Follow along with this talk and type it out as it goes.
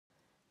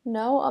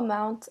No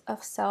amount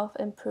of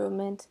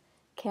self-improvement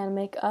can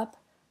make up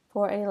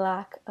for a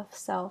lack of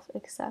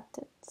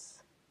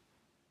self-acceptance.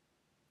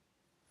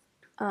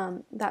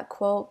 That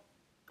quote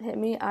hit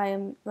me. I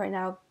am right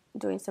now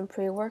doing some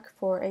pre-work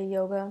for a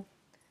yoga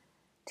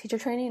teacher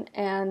training,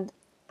 and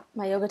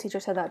my yoga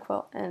teacher said that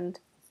quote, and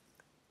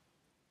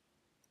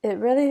it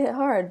really hit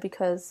hard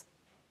because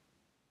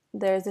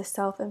there's this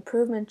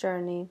self-improvement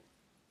journey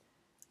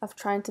of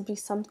trying to be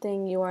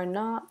something you are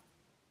not,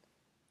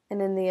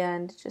 and in the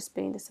end, just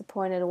being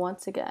disappointed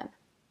once again.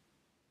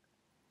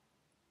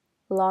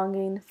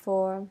 Longing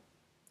for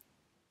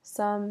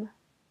some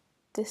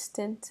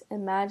distant,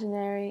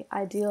 imaginary,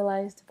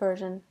 idealized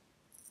version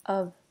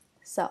of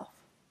self.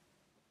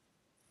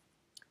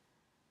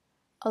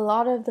 A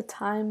lot of the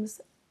times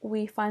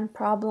we find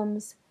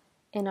problems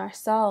in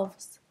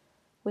ourselves.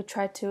 We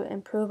try to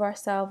improve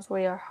ourselves.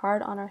 We are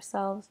hard on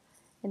ourselves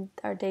in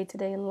our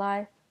day-to-day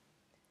life.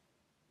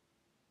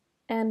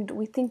 And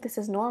we think this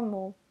is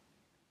normal,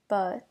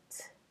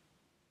 but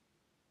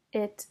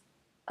it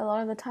a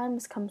lot of the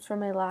times comes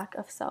from a lack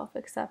of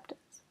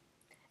self-acceptance.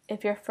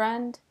 If your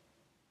friend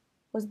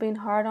was being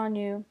hard on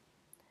you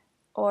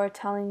or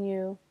telling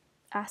you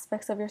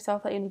aspects of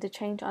yourself that you need to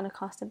change on a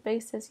constant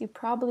basis, you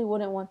probably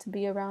wouldn't want to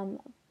be around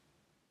them.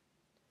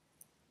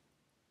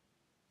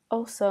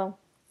 Also,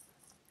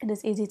 it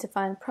is easy to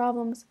find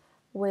problems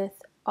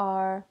with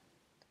our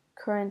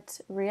current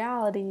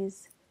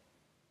realities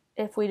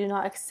if we do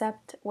not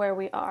accept where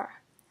we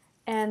are.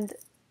 And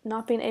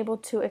not being able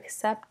to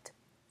accept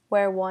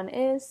where one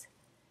is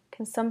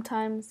can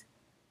sometimes,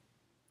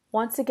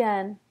 once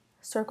again,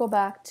 circle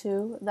back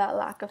to that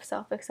lack of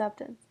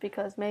self-acceptance,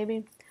 because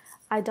maybe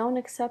I don't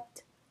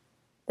accept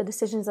the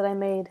decisions that I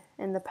made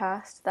in the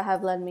past that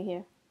have led me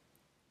here.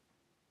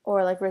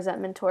 Or like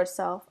resentment towards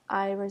self.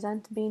 I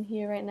resent being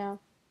here right now.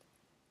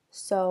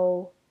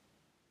 So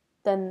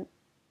then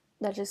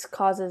that just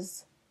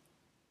causes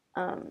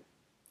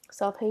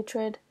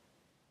self-hatred.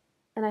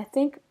 And I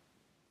think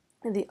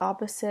the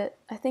opposite,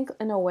 I think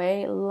in a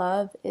way,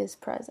 love is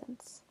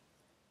presence.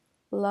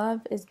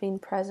 Love is being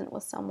present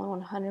with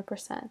someone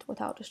 100%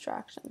 without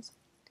distractions.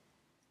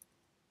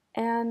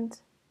 And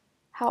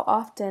how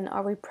often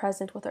are we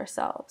present with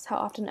ourselves? How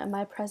often am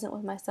I present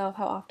with myself?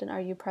 How often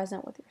are you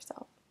present with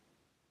yourself?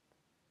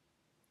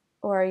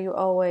 Or are you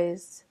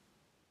always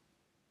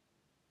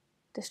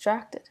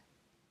distracted?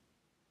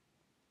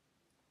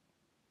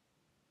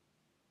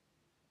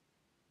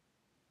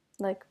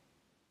 Like,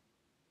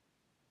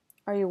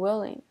 are you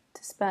willing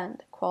to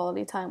spend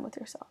quality time with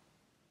yourself?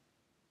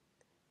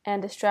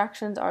 And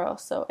distractions are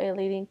also a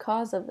leading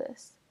cause of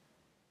this.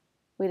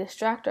 We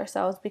distract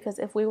ourselves because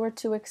if we were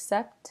to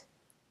accept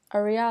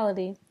a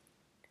reality,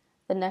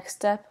 the next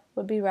step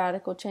would be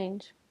radical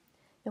change.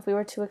 If we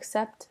were to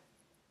accept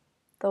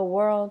the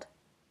world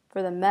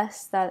for the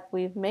mess that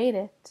we've made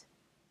it,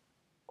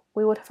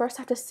 we would first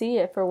have to see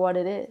it for what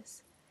it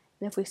is.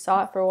 And if we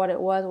saw it for what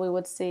it was, we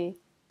would see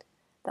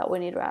that we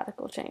need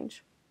radical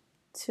change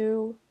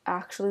to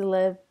actually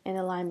live in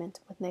alignment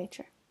with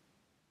nature.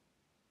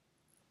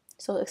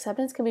 So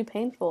acceptance can be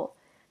painful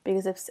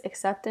because if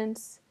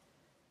acceptance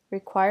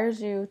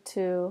requires you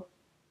to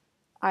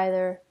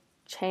either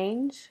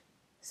change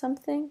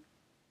something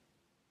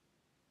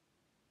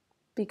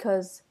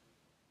because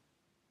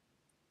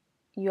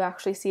you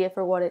actually see it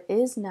for what it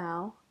is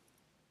now,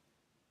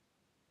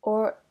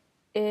 or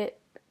it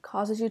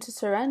causes you to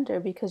surrender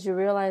because you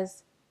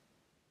realize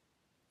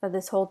that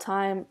this whole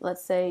time,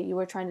 let's say you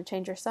were trying to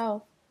change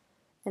yourself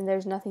and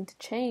there's nothing to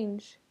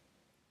change,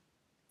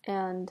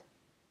 and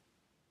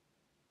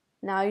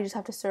now you just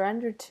have to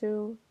surrender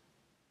to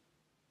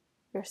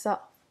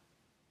yourself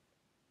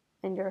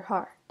and your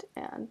heart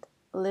and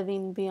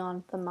living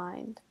beyond the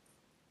mind.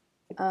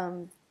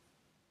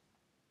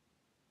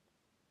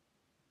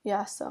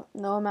 So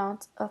no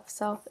amount of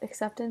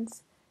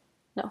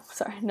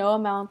no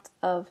amount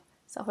of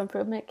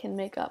self-improvement can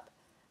make up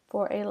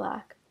for a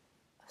lack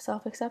of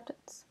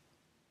self-acceptance.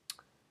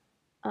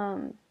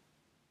 And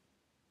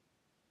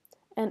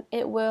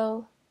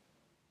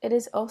it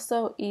is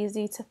also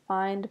easy to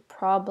find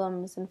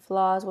problems and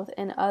flaws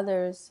within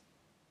others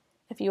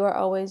if you are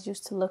always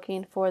used to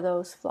looking for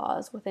those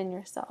flaws within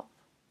yourself.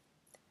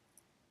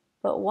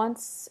 But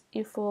once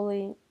you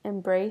fully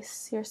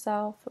embrace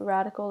yourself,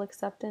 radical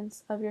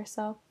acceptance of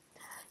yourself,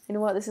 you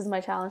know what? This is my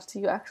challenge to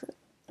you actually.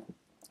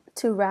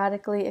 To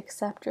radically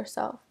accept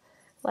yourself.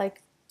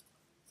 Like,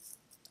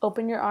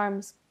 open your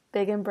arms,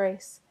 big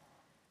embrace.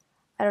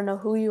 I don't know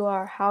who you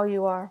are, how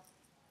you are,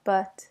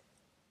 but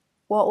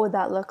what would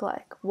that look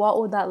like? What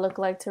would that look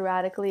like to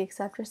radically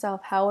accept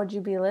yourself? How would you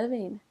be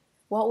living?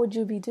 What would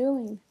you be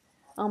doing?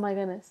 Oh my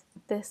goodness,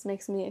 this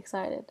makes me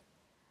excited.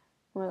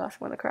 Oh my gosh,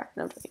 I'm gonna cry.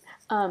 No, I'm joking.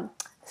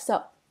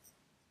 So,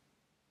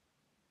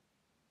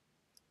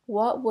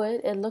 what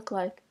would it look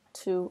like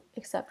to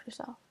accept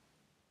yourself?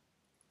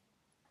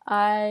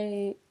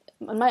 My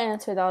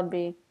answer, that would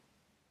be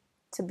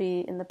to be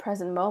in the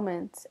present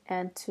moment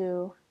and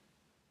to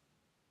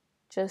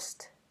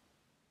just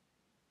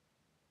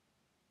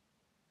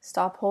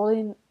stop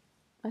holding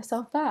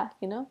myself back,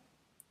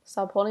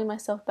 Stop holding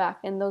myself back.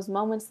 In those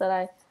moments that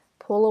I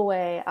pull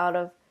away out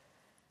of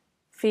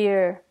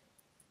fear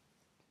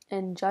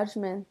and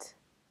judgment,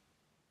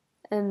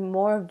 and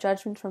more of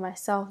judgment for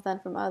myself than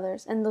from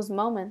others, in those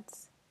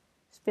moments,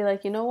 just be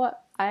like, you know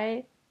what?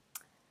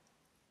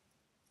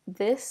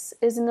 This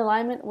is in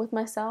alignment with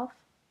myself,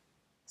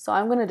 so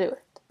I'm going to do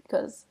it,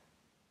 because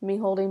me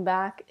holding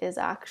back is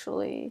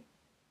actually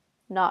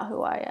not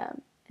who I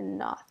am and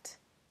not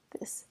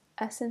this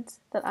essence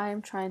that I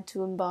am trying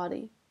to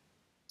embody,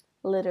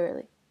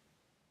 literally.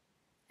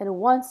 And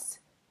once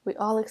we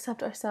all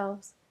accept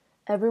ourselves,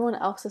 everyone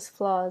else's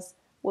flaws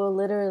will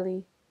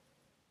literally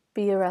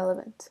be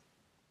irrelevant.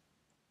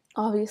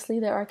 Obviously,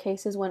 there are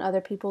cases when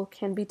other people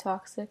can be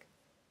toxic,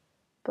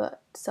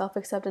 but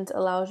self-acceptance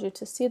allows you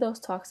to see those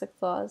toxic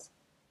flaws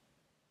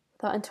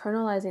without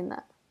internalizing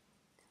them.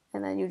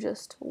 And then you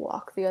just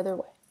walk the other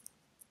way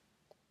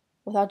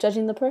without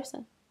judging the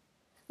person.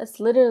 That's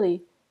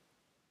literally,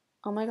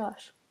 oh my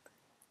gosh.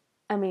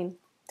 I mean,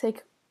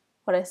 take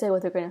what I say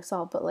with a grain of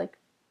salt, but like,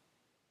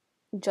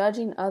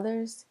 judging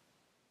others,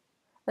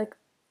 like,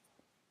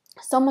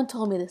 someone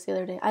told me this the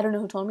other day. I don't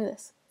know who told me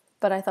this,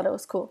 but I thought it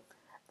was cool.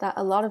 That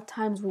a lot of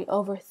times we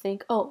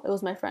overthink. Oh, it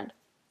was my friend.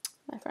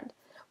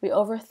 We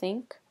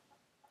overthink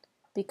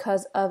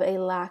because of a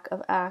lack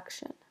of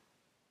action.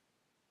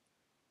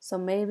 So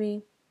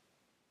maybe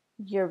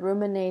you're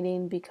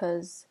ruminating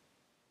because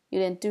you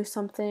didn't do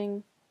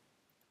something,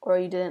 or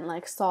you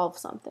didn't solve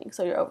something.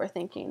 So you're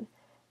overthinking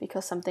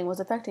because something was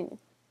affecting you.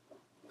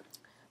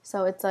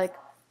 So it's like,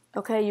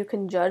 okay, you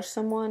can judge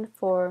someone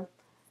for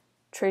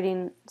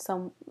treating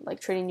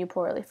you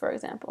poorly, for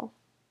example.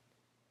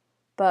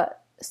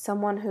 But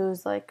someone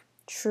who's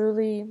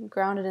truly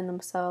grounded in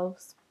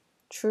themselves,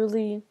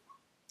 truly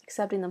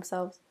accepting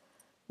themselves,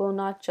 will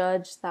not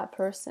judge that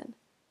person.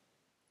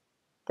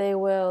 They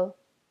will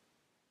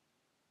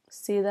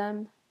see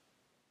them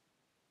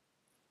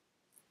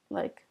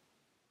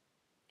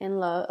in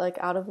love,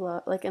 out of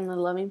love, in the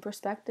loving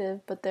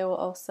perspective, but they will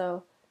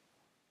also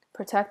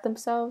protect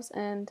themselves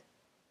and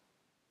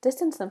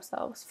distance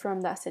themselves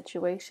from that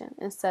situation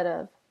instead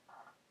of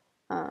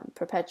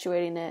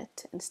perpetuating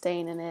it and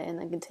staying in it and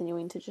then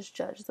continuing to just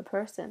judge the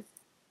person.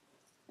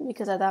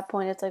 Because at that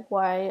point, it's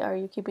why are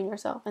you keeping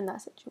yourself in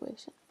that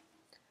situation?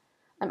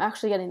 I'm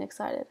actually getting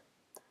excited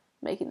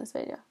making this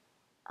video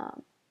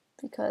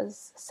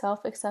because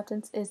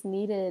self-acceptance is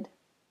needed.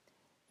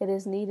 It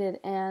is needed,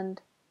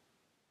 and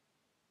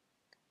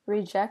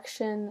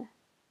rejection,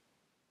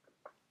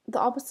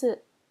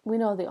 we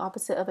know the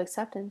opposite of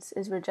acceptance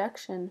is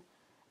rejection.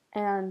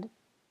 And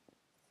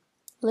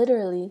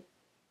literally,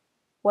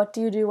 what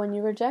do you do when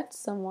you reject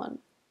someone?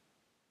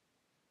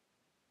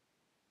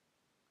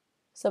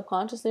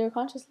 Subconsciously or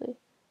consciously,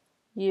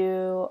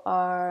 you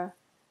are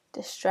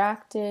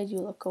distracted, you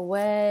look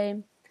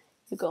away,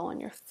 you go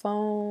on your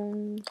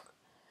phone,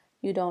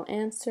 you don't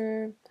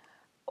answer,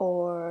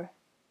 or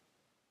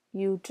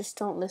you just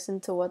don't listen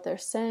to what they're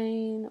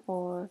saying,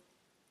 or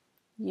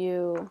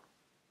you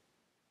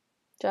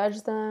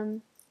judge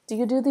them. Do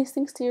you do these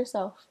things to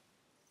yourself?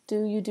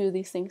 Do you do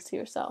these things to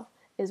yourself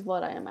is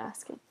what I am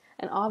asking.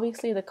 And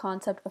obviously the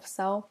concept of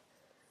self,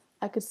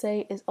 I could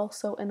say, is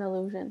also an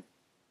illusion.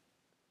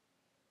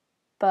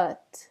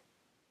 But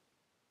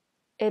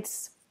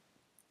this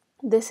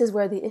is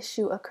where the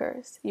issue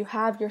occurs. You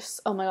have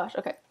oh my gosh,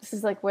 okay, this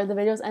is where the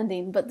video's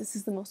ending, but this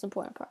is the most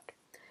important part.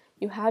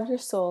 You have your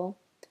soul,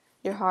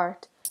 your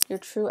heart, your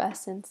true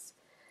essence,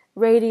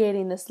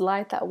 radiating this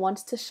light that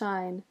wants to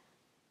shine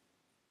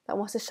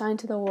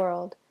to the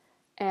world,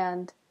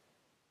 and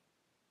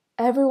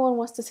everyone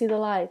wants to see the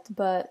light,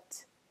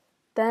 but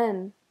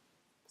then,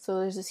 so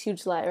there's this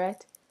huge light,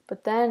 right?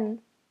 But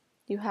then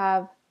you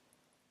have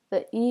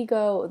the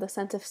ego, the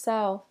sense of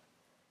self,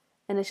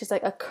 and it's just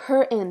a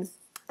curtain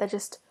that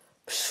just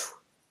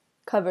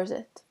covers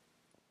it.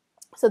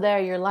 So there,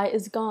 your light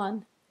is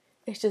gone.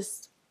 It's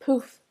just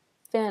poof,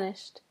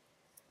 vanished.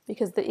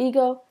 Because the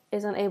ego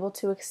is unable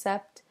to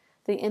accept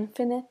the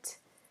infinite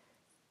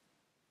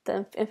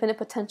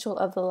potential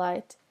of the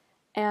light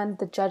and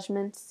the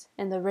judgments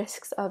and the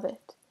risks of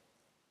it.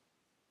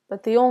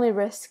 But the only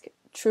risk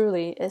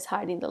truly is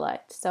hiding the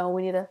light. So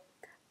we need to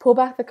pull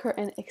back the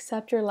curtain,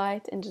 accept your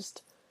light, and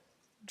just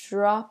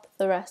drop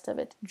the rest of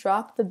it.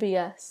 Drop the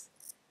BS.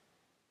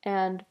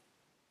 And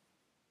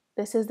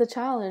this is the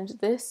challenge.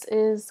 This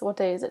is, what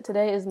day is it?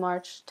 Today is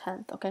March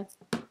 10th, okay?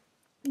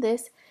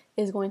 This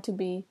is going to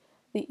be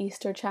the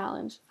Easter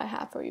challenge I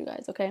have for you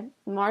guys, okay?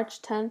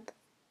 March 10th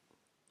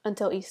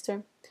until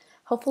Easter.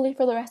 Hopefully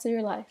for the rest of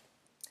your life.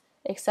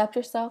 Accept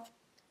yourself,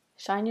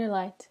 shine your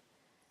light,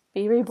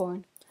 be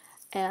reborn,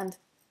 and,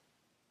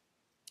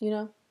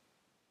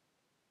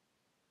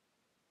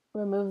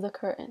 remove the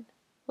curtain,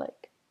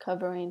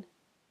 covering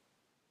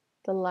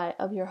the light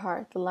of your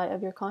heart, the light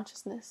of your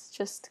consciousness.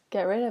 Just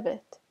get rid of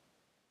it.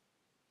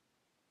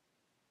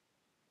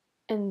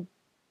 And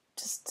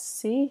just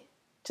see,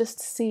 just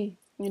see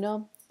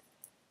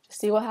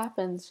what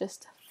happens.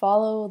 Just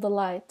follow the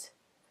light,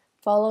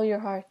 follow your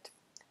heart.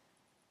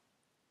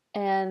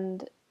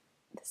 And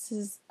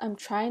I'm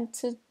trying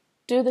to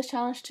do this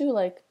challenge too.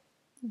 Like,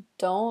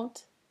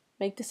 don't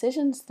make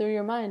decisions through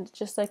your mind.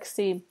 Just like,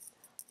 see,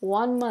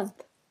 1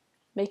 month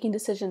making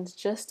decisions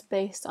just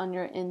based on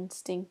your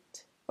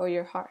instinct or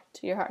your heart,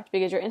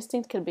 because your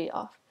instinct could be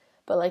off,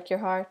 but like your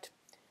heart,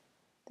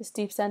 this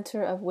deep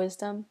center of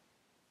wisdom,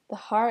 the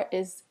heart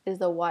is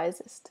the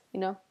wisest,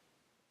 in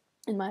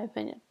my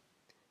opinion,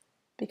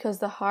 because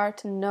the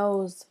heart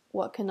knows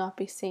what cannot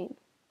be seen.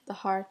 The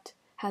heart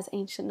has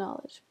ancient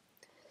knowledge.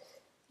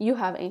 You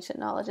have ancient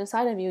knowledge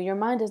inside of you. Your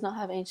mind does not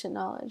have ancient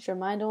knowledge. Your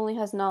mind only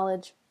has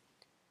knowledge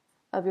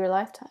of your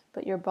lifetime,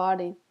 but your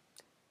body,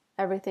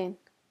 everything,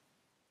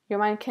 your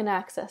mind can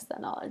access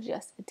that knowledge.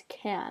 Yes, it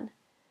can.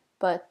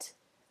 But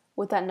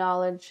with that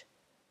knowledge,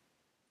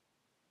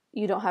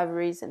 you don't have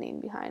reasoning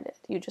behind it.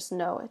 You just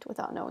know it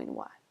without knowing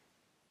why.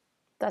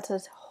 That's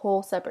a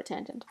whole separate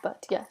tangent.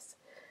 But yes,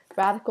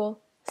 radical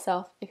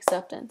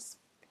self-acceptance.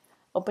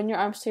 Open your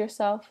arms to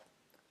yourself.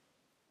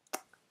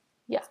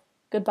 Yeah.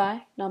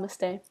 Goodbye.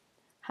 Namaste.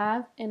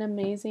 Have an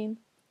amazing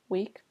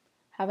week.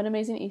 Have an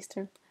amazing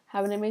Easter.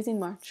 Have an amazing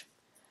March.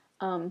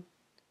 I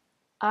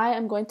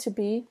am going to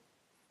be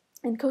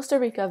in Costa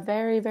Rica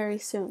very, very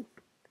soon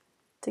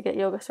to get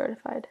yoga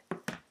certified.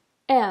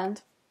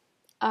 And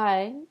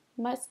I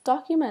might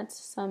document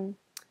some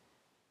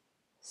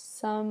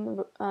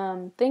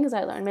things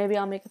I learned. Maybe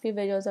I'll make a few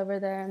videos over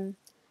there.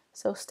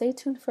 So stay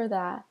tuned for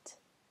that.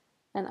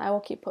 And I will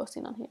keep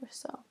posting on here.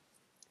 So